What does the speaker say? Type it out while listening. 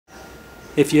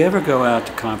If you ever go out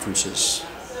to conferences,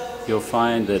 you'll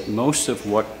find that most of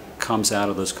what comes out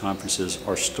of those conferences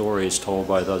are stories told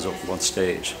by those up on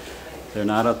stage. They're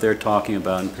not up there talking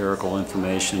about empirical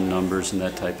information, numbers, and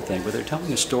that type of thing, but they're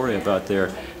telling a story about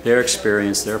their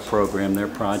experience, their program, their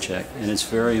project, and it's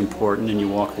very important, and you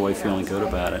walk away feeling good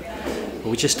about it. But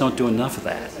we just don't do enough of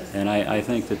that, and I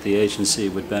think that the agency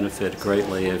would benefit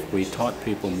greatly if we taught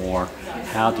people more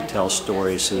how to tell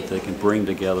stories so that they can bring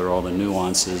together all the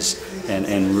nuances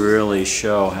and really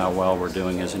show how well we're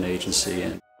doing as an agency.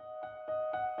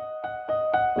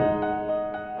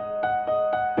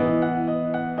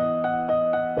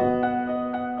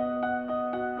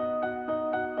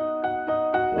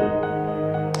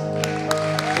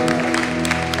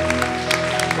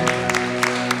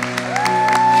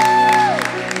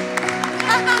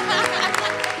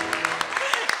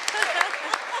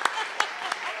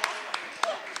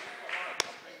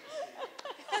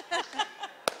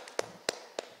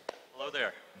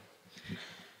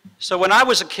 So when I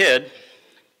was a kid,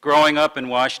 growing up in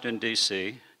Washington,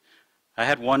 D.C., I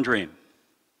had one dream.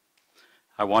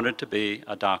 I wanted to be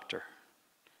a doctor.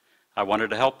 I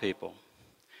wanted to help people.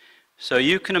 So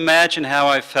you can imagine how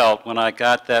I felt when I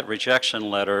got that rejection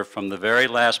letter from the very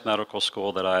last medical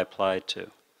school that I applied to.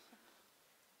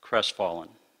 Crestfallen.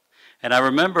 And I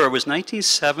remember it was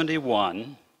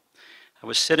 1971. I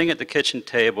was sitting at the kitchen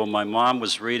table, my mom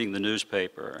was reading the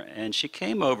newspaper, and she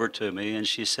came over to me and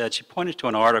she pointed to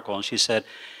an article and she said,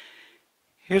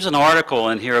 here's an article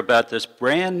in here about this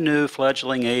brand new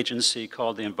fledgling agency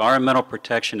called the Environmental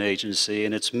Protection Agency,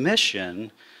 and its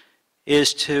mission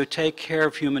is to take care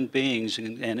of human beings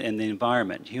and the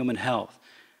environment, human health.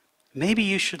 Maybe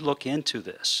you should look into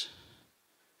this.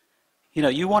 You know,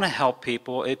 you want to help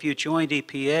people. If you joined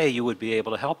EPA, you would be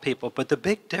able to help people, but the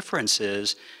big difference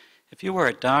is if you were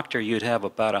a doctor, you'd have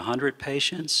about 100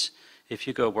 patients. If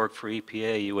you go work for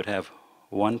EPA, you would have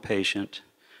one patient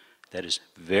that is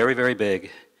very, very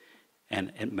big,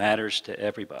 and it matters to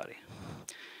everybody.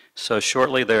 So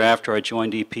shortly thereafter, I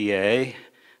joined EPA.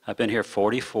 I've been here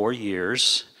 44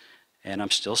 years, and I'm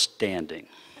still standing.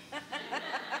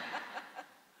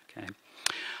 Okay.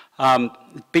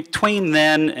 Between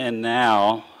then and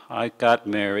now, I got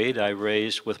married. I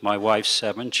raised, with my wife,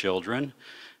 7 children.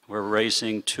 We're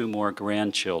raising 2 more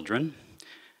grandchildren.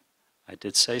 I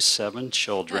did say 7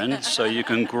 children, so you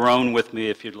can groan with me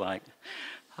if you'd like.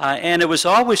 And it was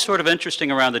always sort of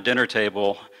interesting around the dinner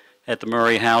table at the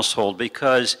Murray household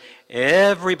because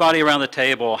everybody around the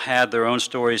table had their own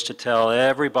stories to tell.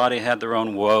 Everybody had their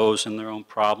own woes and their own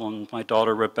problems. My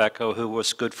daughter Rebecca, who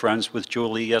was good friends with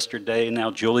Julie yesterday,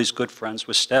 now Julie's good friends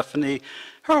with Stephanie.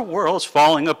 Her world's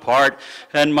falling apart.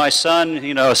 And my son,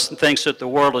 you know, thinks that the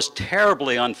world is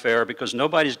terribly unfair because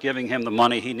nobody's giving him the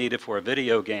money he needed for a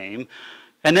video game.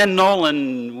 And then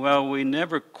Nolan, well, we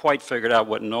never quite figured out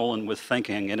what Nolan was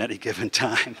thinking at any given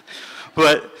time.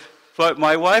 But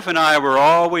my wife and I were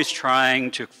always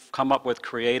trying to come up with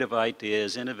creative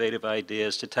ideas, innovative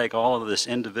ideas, to take all of this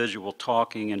individual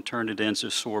talking and turn it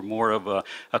into sort of more of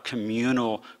a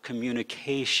communal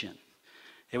communication.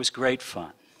 It was great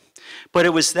fun. But it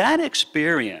was that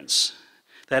experience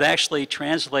that actually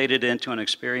translated into an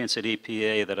experience at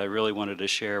EPA that I really wanted to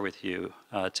share with you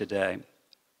today.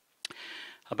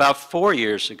 About 4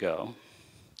 years ago,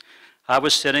 I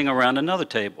was sitting around another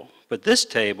table. But this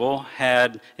table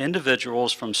had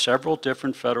individuals from several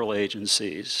different federal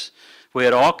agencies. We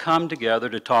had all come together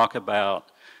to talk about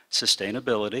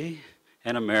sustainability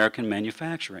and American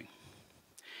manufacturing.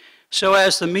 So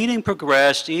as the meeting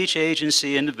progressed, each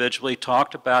agency individually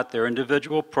talked about their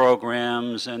individual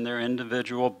programs and their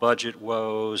individual budget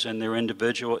woes and their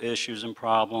individual issues and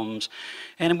problems.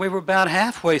 And we were about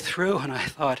halfway through, and I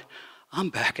thought, I'm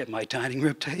back at my dining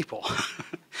room table.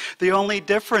 The only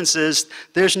difference is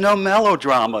there's no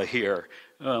melodrama here.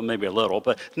 Maybe a little,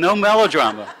 but no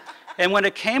melodrama. And when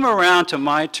it came around to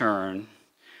my turn,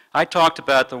 I talked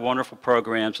about the wonderful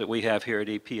programs that we have here at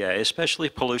EPA, especially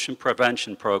pollution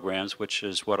prevention programs, which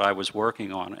is what I was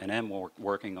working on and am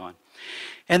working on.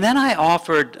 And then I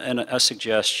offered a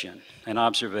suggestion, an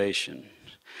observation.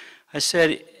 I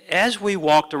said, as we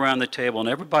walked around the table and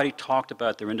everybody talked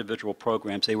about their individual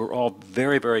programs, they were all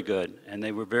very, very good, and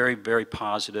they were very, very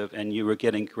positive, and you were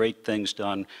getting great things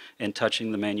done in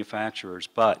touching the manufacturers.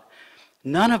 But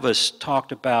none of us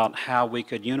talked about how we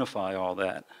could unify all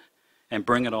that and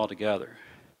bring it all together.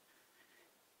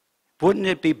 Wouldn't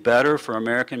it be better for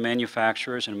American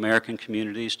manufacturers and American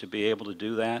communities to be able to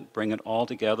do that, bring it all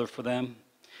together for them?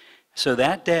 So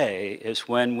that day is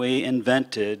when we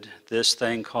invented this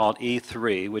thing called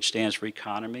E3, which stands for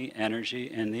Economy,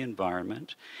 Energy, and the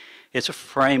Environment. It's a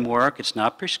framework, it's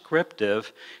not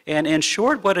prescriptive, and in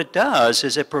short what it does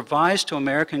is it provides to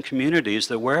American communities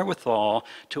the wherewithal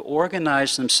to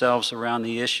organize themselves around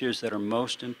the issues that are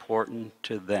most important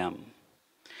to them.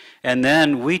 And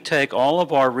then we take all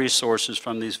of our resources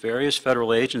from these various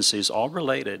federal agencies, all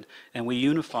related, and we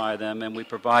unify them and we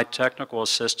provide technical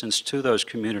assistance to those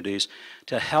communities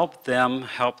to help them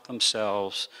help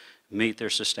themselves meet their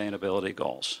sustainability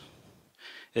goals.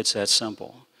 It's that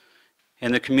simple.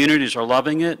 And the communities are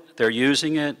loving it, they're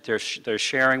using it, they're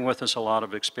sharing with us a lot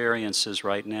of experiences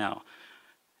right now.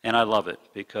 And I love it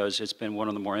because it's been one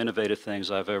of the more innovative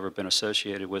things I've ever been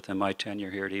associated with in my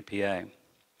tenure here at EPA.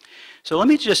 So let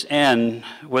me just end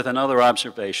with another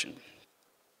observation.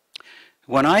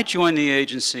 When I joined the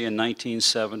agency in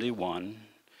 1971,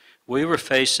 we were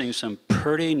facing some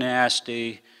pretty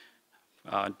nasty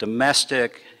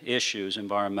domestic issues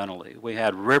environmentally. We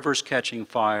had rivers catching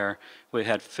fire, we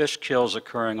had fish kills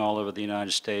occurring all over the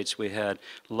United States, we had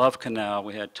Love Canal,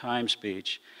 we had Times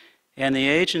Beach, and the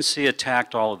agency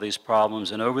attacked all of these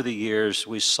problems, and over the years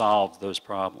we solved those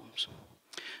problems.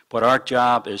 But our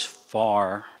job is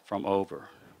far from over,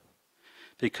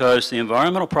 because the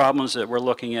environmental problems that we're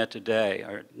looking at today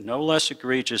are no less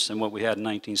egregious than what we had in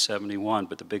 1971,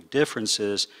 but the big difference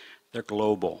is they're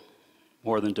global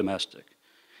more than domestic.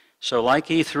 So like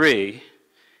E3,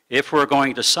 if we're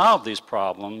going to solve these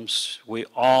problems, we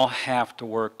all have to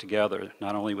work together,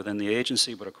 not only within the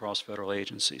agency, but across federal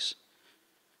agencies,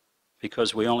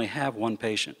 because we only have one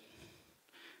patient,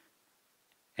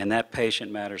 and that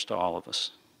patient matters to all of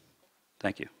us.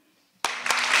 Thank you.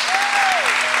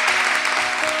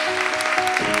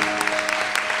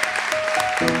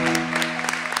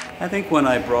 I think when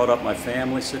I brought up my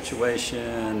family situation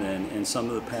and some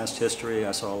of the past history,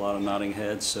 I saw a lot of nodding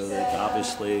heads, so that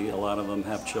obviously a lot of them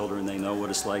have children. They know what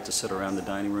it's like to sit around the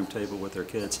dining room table with their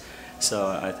kids. So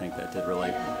I think that did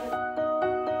relate.